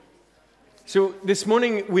So this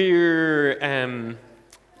morning next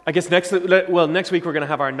week we're going to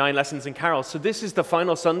have our 9 lessons in carols. So this is the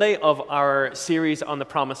final Sunday of our series on the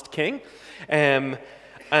Promised King. And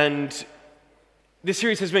this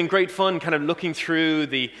series has been great fun, kind of looking through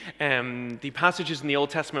the passages in the Old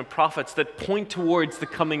Testament prophets that point towards the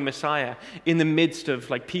coming Messiah in the midst of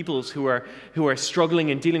like peoples who are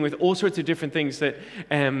struggling and dealing with all sorts of different things that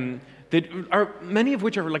are many of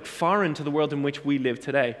which are like foreign to the world in which we live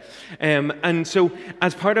today. And so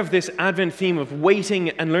as part of this Advent theme of waiting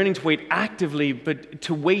and learning to wait actively, but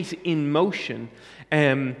to wait in motion,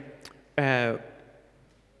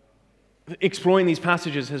 exploring these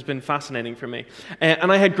passages has been fascinating for me.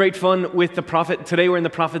 And I had great fun with the prophet. Today we're in the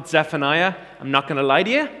prophet Zephaniah. I'm not going to lie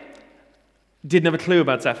to you. Didn't have a clue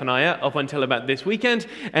about Zephaniah up until about this weekend.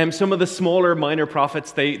 Some of the smaller, minor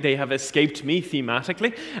prophets, they have escaped me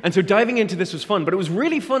thematically. And so diving into this was fun, but it was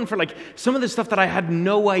really fun for like some of the stuff that I had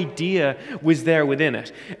no idea was there within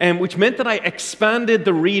it, which meant that I expanded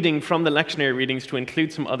the reading from the lectionary readings to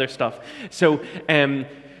include some other stuff. So,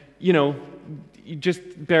 just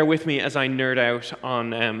bear with me as I nerd out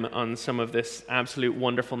on some of this absolute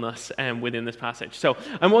wonderfulness within this passage. So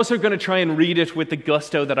I'm also going to try and read it with the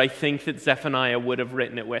gusto that I think that Zephaniah would have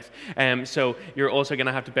written it with. So you're also going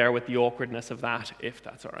to have to bear with the awkwardness of that, if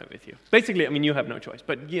that's all right with you. Basically, I mean, you have no choice,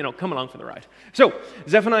 but, come along for the ride. So,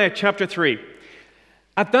 Zephaniah chapter 3.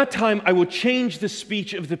 At that time, I will change the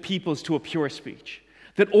speech of the peoples to a pure speech,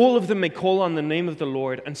 that all of them may call on the name of the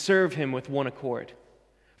Lord and serve him with one accord.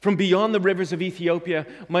 From beyond the rivers of Ethiopia,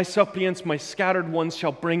 my suppliants, my scattered ones,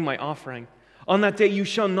 shall bring my offering. On that day you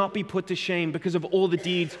shall not be put to shame because of all the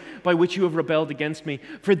deeds by which you have rebelled against me.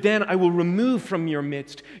 For then I will remove from your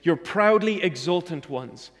midst your proudly exultant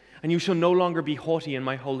ones, and you shall no longer be haughty in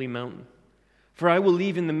my holy mountain. For I will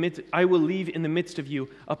leave in the midst of you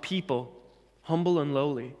a people humble and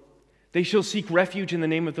lowly. They shall seek refuge in the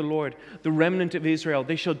name of the Lord, the remnant of Israel.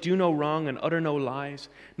 They shall do no wrong and utter no lies,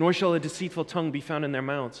 nor shall a deceitful tongue be found in their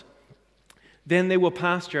mouths. Then they will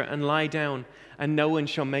pasture and lie down, and no one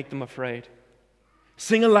shall make them afraid.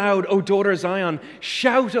 Sing aloud, O daughter Zion.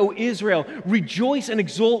 Shout, O Israel. Rejoice and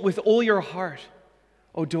exult with all your heart,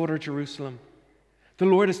 O daughter Jerusalem. The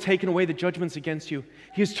Lord has taken away the judgments against you.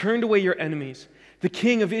 He has turned away your enemies. The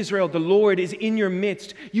King of Israel, the Lord, is in your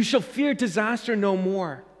midst. You shall fear disaster no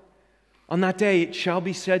more. On that day it shall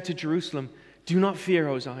be said to Jerusalem, do not fear,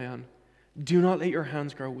 O Zion. Do not let your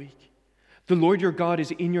hands grow weak. The Lord your God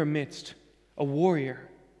is in your midst, a warrior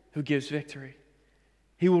who gives victory.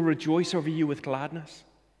 He will rejoice over you with gladness.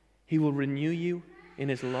 He will renew you in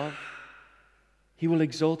his love. He will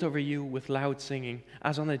exult over you with loud singing,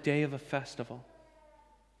 as on the day of a festival.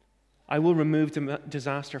 I will remove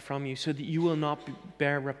disaster from you so that you will not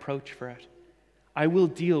bear reproach for it. I will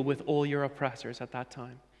deal with all your oppressors at that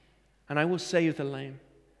time. And I will save the lame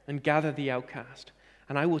and gather the outcast,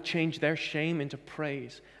 and I will change their shame into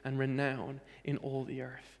praise and renown in all the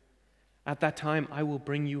earth. At that time I will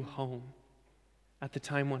bring you home, at the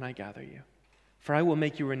time when I gather you. For I will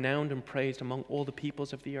make you renowned and praised among all the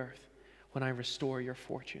peoples of the earth when I restore your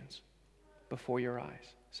fortunes before your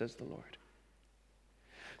eyes, says the Lord.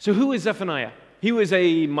 So who is Zephaniah? He was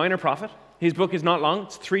a minor prophet. His book is not long.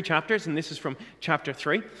 It's 3 chapters, and this is from chapter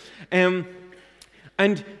 3.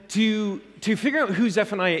 And to figure out who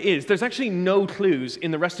Zephaniah is, there's actually no clues in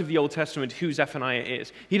the rest of the Old Testament who Zephaniah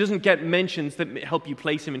is. He doesn't get mentions that help you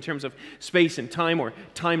place him in terms of space and time or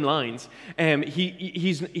timelines.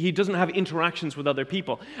 He doesn't have interactions with other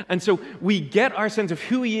people. And so we get our sense of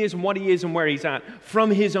who he is and what he is and where he's at from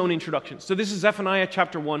his own introduction. So this is Zephaniah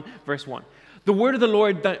chapter 1, verse 1. The word of the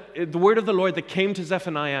Lord that came to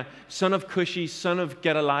Zephaniah, son of Cushi, son of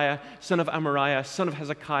Gedaliah, son of Amariah, son of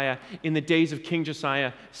Hezekiah, in the days of King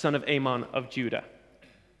Josiah, son of Amon of Judah.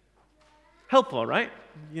 Helpful, right?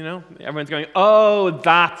 Everyone's going, oh,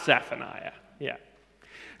 that's Zephaniah. Yeah.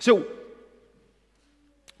 So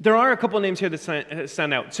there are a couple of names here that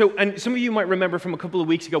stand out. So, and some of you might remember from a couple of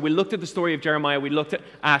weeks ago, we looked at the story of Jeremiah. We looked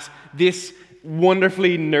at this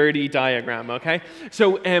wonderfully nerdy diagram, okay?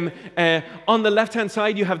 So on the left-hand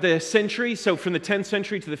side, you have the century, so from the 10th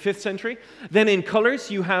century to the 5th century. Then in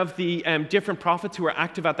colors, you have the different prophets who were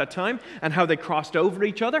active at that time and how they crossed over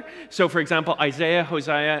each other. So, for example, Isaiah,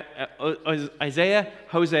 Hosea,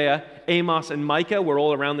 Amos, and Micah were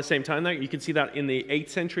all around the same time there. You can see that in the 8th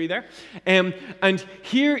century there. And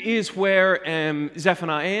here is where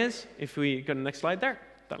Zephaniah is. If we go to the next slide there,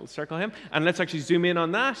 that'll circle him. And let's actually zoom in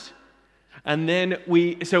on that. And then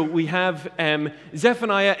we have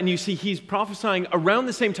Zephaniah, and you see he's prophesying around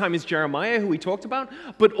the same time as Jeremiah, who we talked about,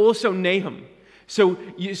 but also Nahum. So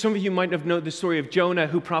some of you might have known the story of Jonah,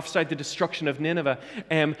 who prophesied the destruction of Nineveh,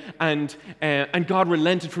 and God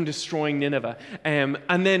relented from destroying Nineveh.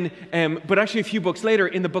 But actually a few books later,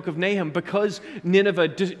 in the book of Nahum, because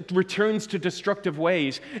Nineveh returns to destructive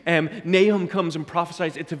ways, Nahum comes and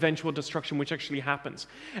prophesies its eventual destruction, which actually happens.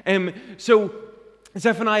 So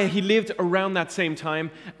Zephaniah, he lived around that same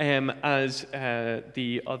time as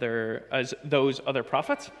those other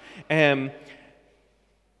prophets.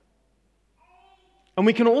 And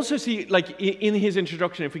we can also see, like in his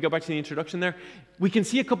introduction, if we go back to the introduction there, we can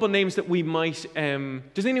see a couple of names that we might...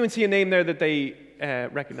 does anyone see a name there that they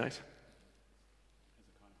recognize?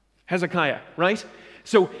 Hezekiah, right?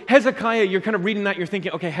 So Hezekiah, you're kind of reading that, you're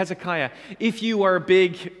thinking, okay, Hezekiah, if you are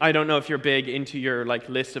big, I don't know if you're big into your like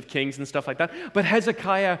list of kings and stuff like that, but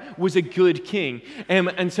Hezekiah was a good king.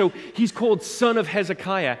 And so he's called son of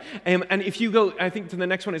Hezekiah. And if you go, I think to the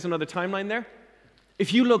next one is another timeline there.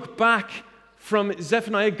 If you look back from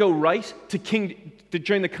Zephaniah, go right to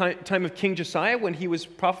during the time of King Josiah when he was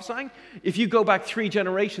prophesying. If you go back 3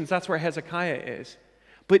 generations, that's where Hezekiah is.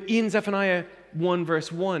 But in Zephaniah 1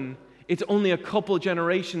 verse 1, it's only a couple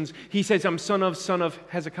generations. He says, I'm son of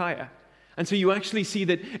Hezekiah. And so you actually see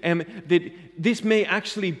that this may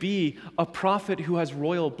actually be a prophet who has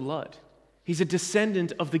royal blood. He's a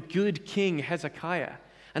descendant of the good king Hezekiah.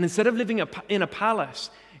 And instead of living in a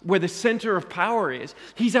palace where the center of power is,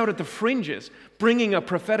 he's out at the fringes, bringing a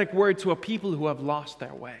prophetic word to a people who have lost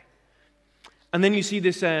their way. And then you see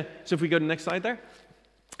this, so if we go to the next slide there,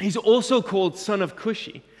 he's also called son of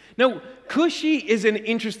Cushi. Now, Cushi is an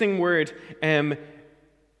interesting word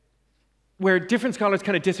where different scholars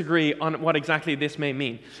kind of disagree on what exactly this may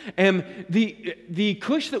mean. The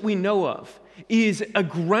Cush that we know of is a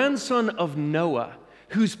grandson of Noah,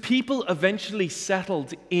 whose people eventually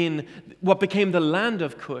settled in what became the land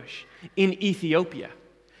of Cush in Ethiopia.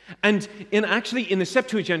 And in the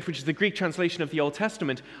Septuagint, which is the Greek translation of the Old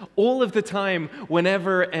Testament, all of the time,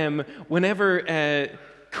 whenever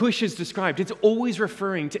Cush is described, it's always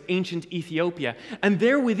referring to ancient Ethiopia. And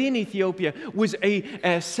there within Ethiopia was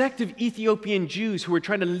a sect of Ethiopian Jews who were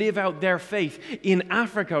trying to live out their faith in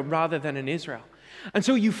Africa rather than in Israel. And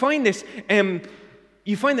so you find this...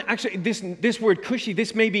 You find that actually this word Cushi,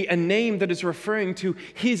 this may be a name that is referring to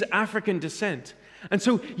his African descent. And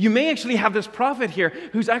so you may actually have this prophet here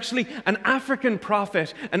who's actually an African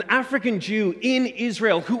prophet, an African Jew in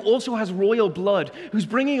Israel who also has royal blood, who's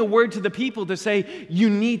bringing a word to the people to say, you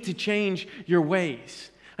need to change your ways,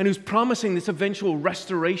 and who's promising this eventual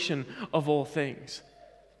restoration of all things.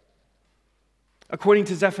 According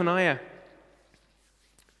to Zephaniah,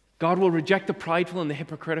 God will reject the prideful and the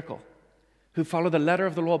hypocritical, who follow the letter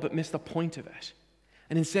of the law but miss the point of it.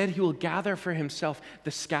 And instead he will gather for himself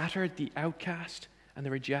the scattered, the outcast, and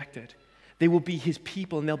the rejected. They will be his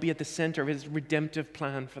people, and they'll be at the center of his redemptive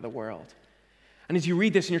plan for the world. And as you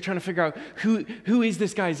read this and you're trying to figure out who is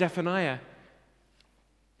this guy, Zephaniah,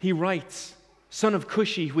 he writes, son of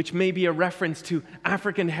Cushi, which may be a reference to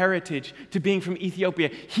African heritage, to being from Ethiopia.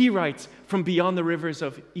 He writes, from beyond the rivers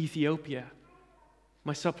of Ethiopia,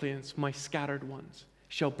 my suppliants, my scattered ones,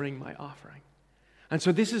 shall bring my offering. And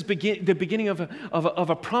so this is the beginning of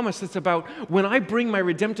a promise that's about, when I bring my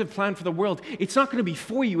redemptive plan for the world, it's not going to be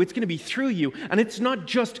for you, it's going to be through you. And it's not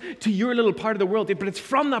just to your little part of the world, but it's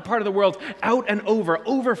from that part of the world out and over,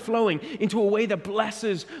 overflowing into a way that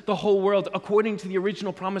blesses the whole world, according to the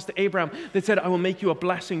original promise to Abraham that said, I will make you a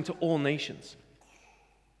blessing to all nations.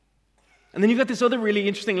 And then you've got this other really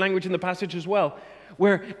interesting language in the passage as well,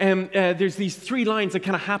 where there's these 3 lines that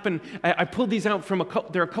kind of happen. I pulled these out from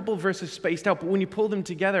there are a couple of verses spaced out, but when you pull them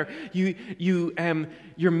together,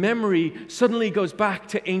 your memory suddenly goes back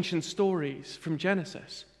to ancient stories from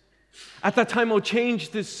Genesis. At that time, I'll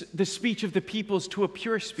change the speech of the peoples to a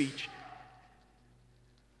pure speech.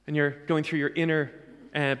 And you're going through your inner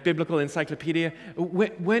biblical encyclopedia.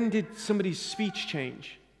 When did somebody's speech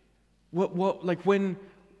change? When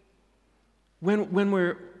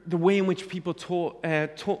were the way in which people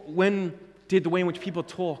when did the way in which people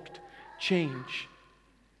talked change?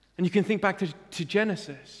 And you can think back to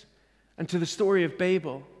Genesis and to the story of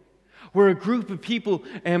Babel, where a group of people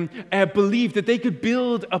believed that they could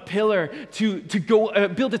build a pillar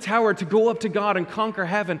build a tower to go up to God and conquer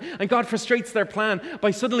heaven. And God frustrates their plan by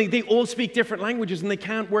suddenly they all speak different languages and they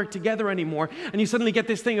can't work together anymore. And you suddenly get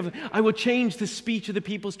this thing of, I will change the speech of the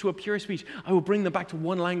peoples to a pure speech. I will bring them back to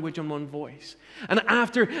one language and one voice. And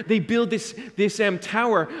after they build this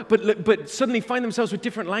tower, but suddenly find themselves with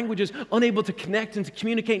different languages, unable to connect and to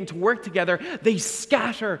communicate and to work together, they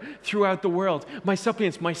scatter throughout the world. My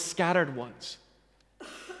suppliants, my scattered ones.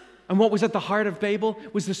 And what was at the heart of Babel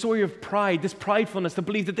was the story of pride, this pridefulness, the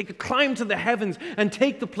belief that they could climb to the heavens and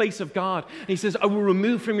take the place of God. And he says, I will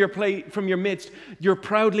remove from your midst your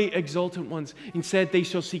proudly exultant ones. Instead, they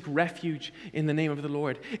shall seek refuge in the name of the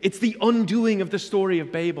Lord. It's the undoing of the story of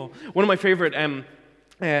Babel. One of my favorite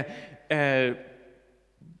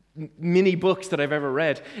mini books that I've ever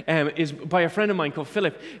read is by a friend of mine called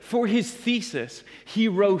Philip. For his thesis, he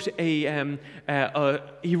wrote a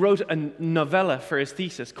novella for his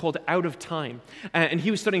thesis called Out of Time, and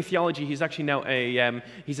he was studying theology. He's actually now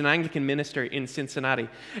he's an Anglican minister in Cincinnati,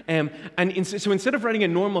 so instead of writing a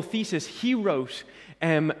normal thesis, he wrote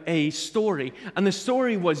a story, and the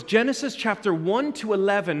story was Genesis chapter 1 to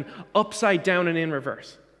 11 upside down and in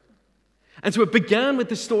reverse. And so it began with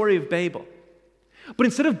the story of Babel. But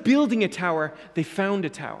instead of building a tower, they found a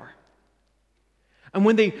tower. And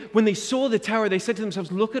when they saw the tower, they said to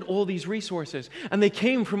themselves, look at all these resources. And they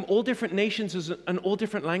came from all different nations and all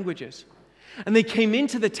different languages. And they came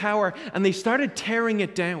into the tower and they started tearing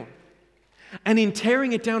it down. And in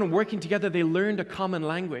tearing it down and working together, they learned a common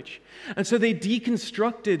language. And so they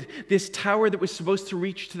deconstructed this tower that was supposed to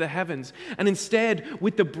reach to the heavens. And instead,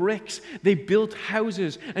 with the bricks, they built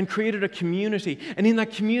houses and created a community. And in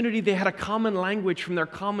that community, they had a common language from their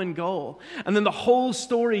common goal. And then the whole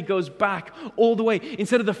story goes back all the way.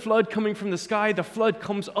 Instead of the flood coming from the sky, the flood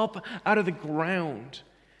comes up out of the ground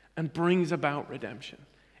and brings about redemption.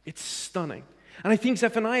 It's stunning. And I think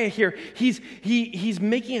Zephaniah here, he's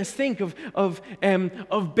making us think of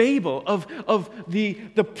Babel, of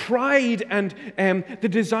the pride and the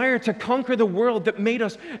desire to conquer the world that made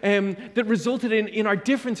us, that resulted in our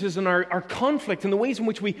differences and our conflict and the ways in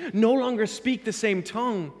which we no longer speak the same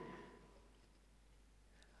tongue.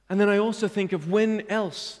 And then I also think of when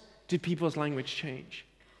else did people's language change?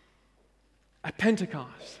 At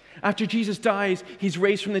Pentecost. After Jesus dies, he's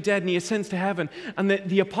raised from the dead and he ascends to heaven. And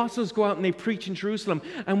the apostles go out and they preach in Jerusalem.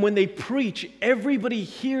 And when they preach, everybody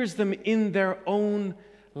hears them in their own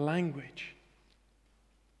language.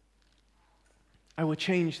 I will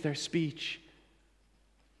change their speech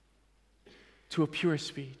to a pure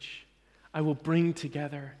speech. I will bring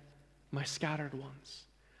together my scattered ones.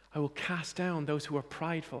 I will cast down those who are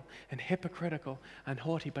prideful and hypocritical and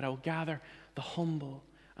haughty, but I will gather the humble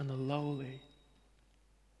and the lowly.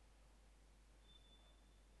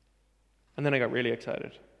 And then I got really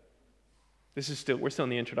excited. We're still in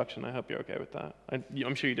the introduction. I hope you're okay with that.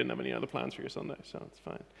 I'm sure you didn't have any other plans for your Sunday, so it's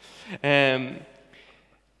fine.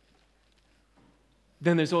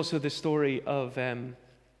 Then there's also the story of,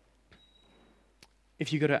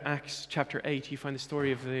 if you go to Acts chapter 8, you find the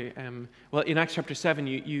story of in Acts chapter 7,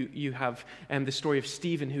 you have the story of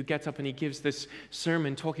Stephen, who gets up and he gives this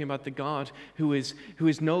sermon talking about the God who is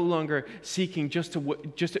no longer seeking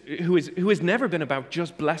who has never been about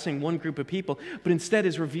just blessing one group of people, but instead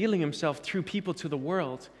is revealing himself through people to the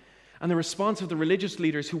world. And the response of the religious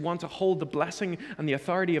leaders who want to hold the blessing and the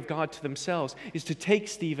authority of God to themselves is to take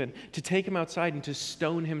Stephen, to take him outside and to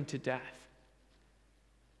stone him to death.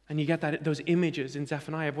 And you get those images in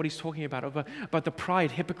Zephaniah of what he's talking about the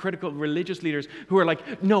pride, hypocritical religious leaders who are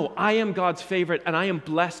like, no, I am God's favorite and I am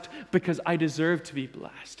blessed because I deserve to be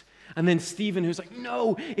blessed. And then Stephen, who's like,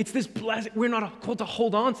 no, it's this blessing. We're not called to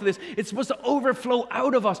hold on to this. It's supposed to overflow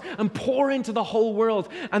out of us and pour into the whole world.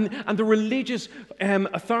 And the religious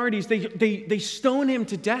authorities, they stone him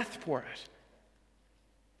to death for it.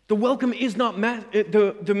 The welcome is not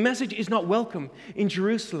the message is not welcome in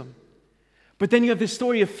Jerusalem. But then you have this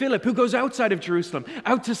story of Philip, who goes outside of Jerusalem,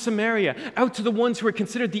 out to Samaria, out to the ones who are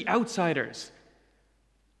considered the outsiders.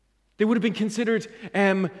 They would have been considered,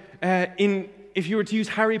 if you were to use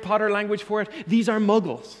Harry Potter language for it, these are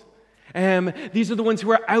muggles. These are the ones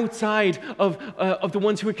who are outside of the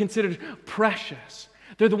ones who are considered precious.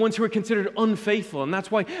 They're the ones who are considered unfaithful, and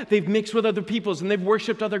that's why they've mixed with other peoples and they've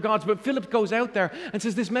worshipped other gods. But Philip goes out there and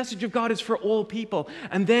says, this message of God is for all people.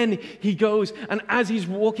 And then he goes, and as he's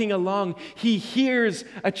walking along, he hears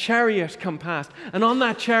a chariot come past. And on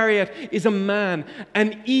that chariot is a man,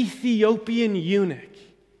 an Ethiopian eunuch.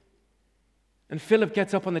 And Philip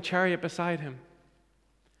gets up on the chariot beside him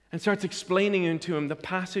and starts explaining to him the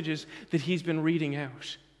passages that he's been reading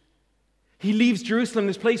out. He leaves Jerusalem,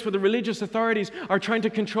 this place where the religious authorities are trying to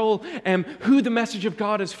control who the message of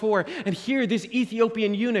God is for. And here, this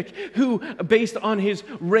Ethiopian eunuch, who, based on his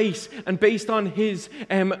race and based on his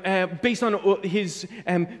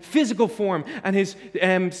physical form and his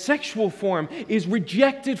sexual form, is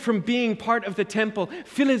rejected from being part of the temple.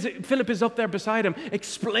 Philip is up there beside him,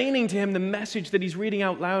 explaining to him the message that he's reading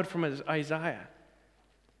out loud from Isaiah.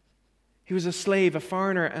 He was a slave, a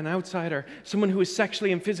foreigner, an outsider, someone who was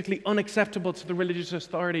sexually and physically unacceptable to the religious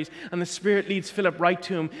authorities. And the Spirit leads Philip right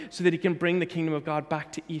to him so that he can bring the kingdom of God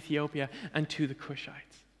back to Ethiopia and to the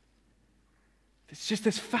Cushites. It's just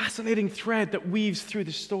this fascinating thread that weaves through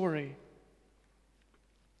the story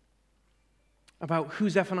about who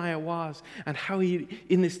Zephaniah was and how he,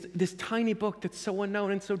 in this tiny book that's so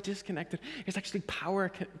unknown and so disconnected, is actually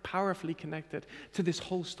powerfully connected to this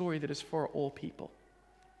whole story that is for all people.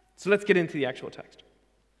 So let's get into the actual text.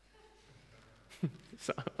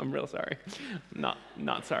 So, I'm real sorry. Not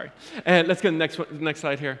sorry. Let's go to the next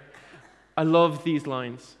slide here. I love these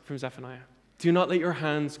lines from Zephaniah. Do not let your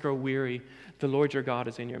hands grow weary. The Lord your God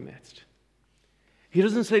is in your midst. He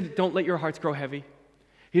doesn't say, don't let your hearts grow heavy.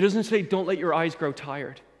 He doesn't say, don't let your eyes grow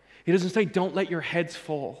tired. He doesn't say, don't let your heads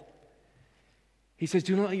fall. He says,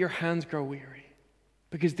 do not let your hands grow weary.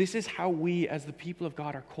 Because this is how we, as the people of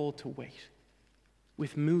God, are called to wait.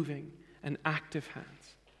 With moving and active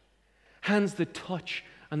hands. Hands that touch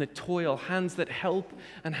and that toil. Hands that help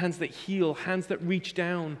and hands that heal. Hands that reach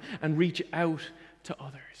down and reach out to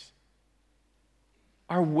others.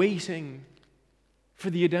 Our waiting for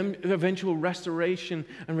the eventual restoration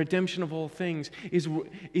and redemption of all things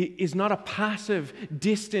is not a passive,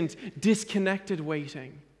 distant, disconnected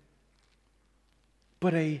waiting,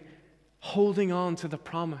 but a holding on to the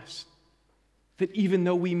promise that even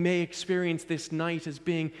though we may experience this night as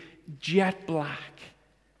being jet black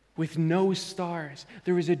with no stars,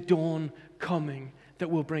 there is a dawn coming that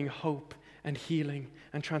will bring hope and healing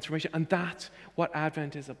and transformation. And that's what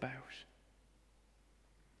Advent is about.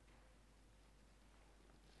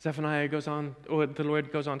 Zephaniah goes on, or the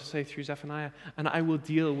Lord goes on to say through Zephaniah, and I will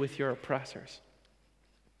deal with your oppressors.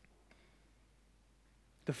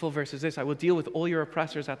 The full verse is this: I will deal with all your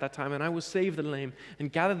oppressors at that time, and I will save the lame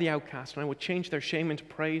and gather the outcast, and I will change their shame into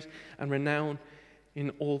praise and renown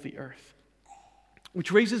in all the earth.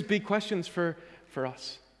 Which raises big questions for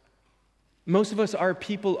us. Most of us are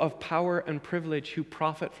people of power and privilege who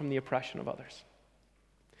profit from the oppression of others.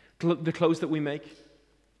 The clothes that we make,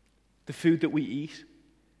 the food that we eat,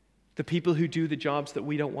 the people who do the jobs that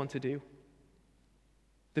we don't want to do,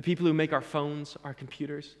 the people who make our phones, our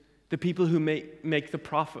computers, the people who make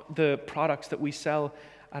the products that we sell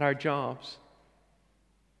at our jobs.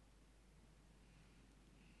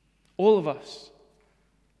 All of us,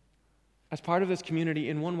 as part of this community,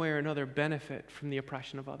 in one way or another, benefit from the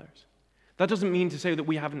oppression of others. That doesn't mean to say that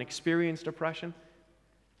we haven't experienced oppression,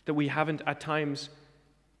 that we haven't at times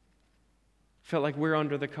felt like we're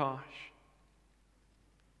under the cosh.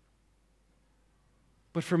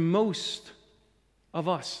 But for most of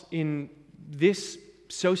us in this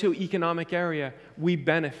socioeconomic area, we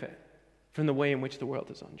benefit from the way in which the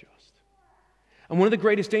world is unjust. And one of the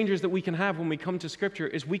greatest dangers that we can have when we come to Scripture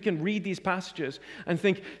is we can read these passages and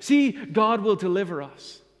think, see, God will deliver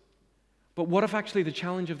us. But what if actually the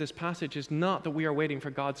challenge of this passage is not that we are waiting for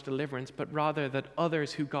God's deliverance, but rather that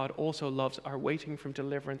others who God also loves are waiting for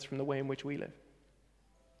deliverance from the way in which we live?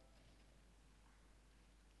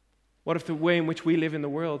 What if the way in which we live in the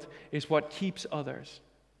world is what keeps others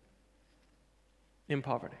in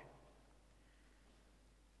poverty?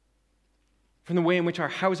 From the way in which our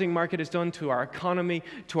housing market is done, to our economy,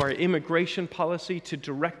 to our immigration policy, to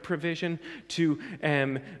direct provision, to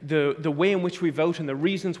the way in which we vote and the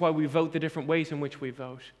reasons why we vote, the different ways in which we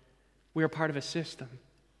vote. We are part of a system.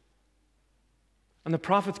 And the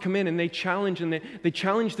prophets come in and they challenge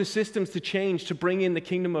the systems to change, to bring in the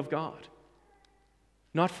kingdom of God.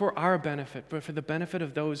 Not for our benefit, but for the benefit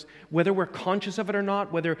of those, whether we're conscious of it or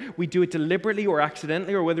not, whether we do it deliberately or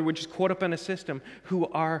accidentally, or whether we're just caught up in a system, who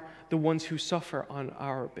are the ones who suffer on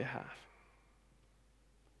our behalf.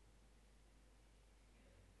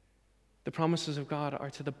 The promises of God are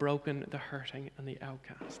to the broken, the hurting, and the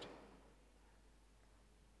outcast.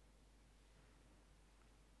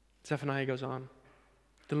 Zephaniah goes on,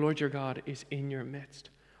 the Lord your God is in your midst,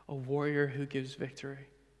 a warrior who gives victory.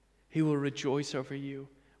 He will rejoice over you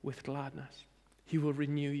with gladness. He will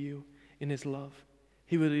renew you in his love.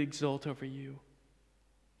 He will exult over you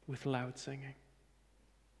with loud singing.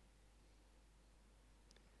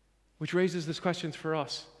 Which raises these questions for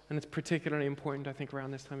us, and it's particularly important, I think,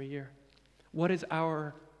 around this time of year. What is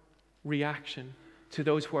our reaction to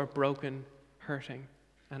those who are broken, hurting,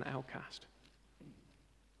 and outcast?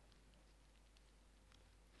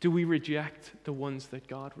 Do we reject the ones that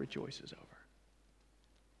God rejoices over?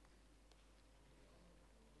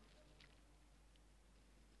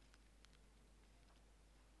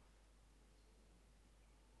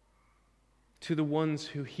 To the ones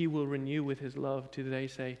who he will renew with his love, do they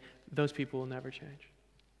say, those people will never change?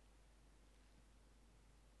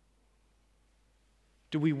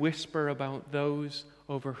 Do we whisper about those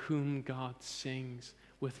over whom God sings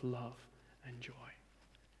with love and joy?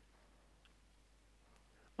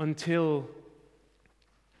 Until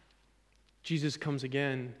Jesus comes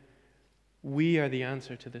again, we are the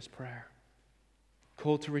answer to this prayer.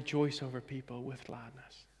 Called to rejoice over people with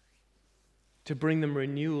gladness. To bring them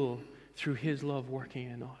renewal through his love working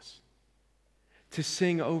in us. To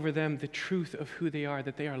sing over them the truth of who they are,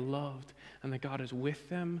 that they are loved and that God is with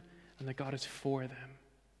them and that God is for them.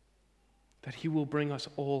 That he will bring us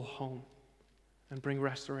all home and bring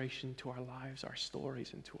restoration to our lives, our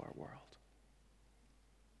stories, and to our world.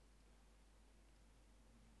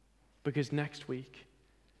 Because next week,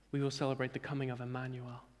 we will celebrate the coming of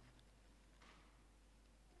Emmanuel.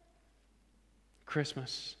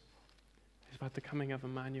 Christmas is about the coming of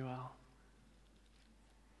Emmanuel.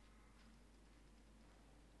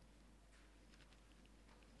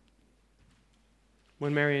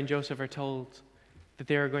 When Mary and Joseph are told that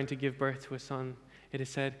they are going to give birth to a son, it is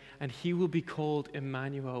said, and he will be called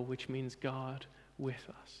Emmanuel, which means God with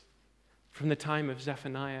us. From the time of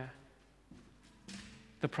Zephaniah,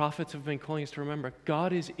 the prophets have been calling us to remember,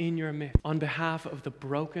 God is in your midst on behalf of the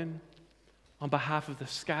broken, on behalf of the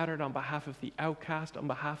scattered, on behalf of the outcast, on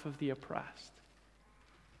behalf of the oppressed.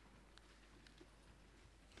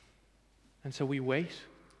 And so we wait.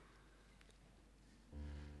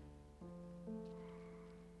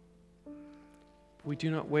 We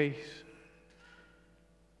do not wait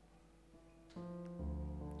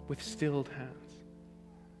with stilled hands.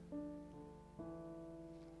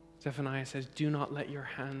 Zephaniah says, do not let your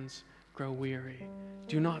hands grow weary.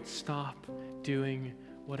 Do not stop doing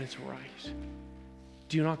what is right.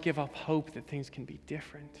 Do not give up hope that things can be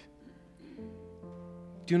different.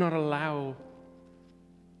 Do not allow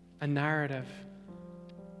a narrative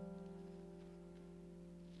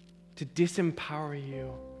to disempower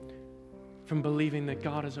you from believing that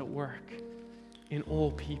God is at work in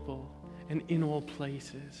all people and in all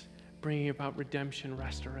places, bringing about redemption,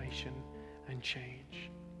 restoration, and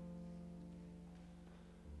change.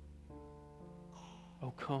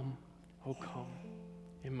 O come,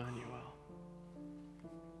 Emmanuel.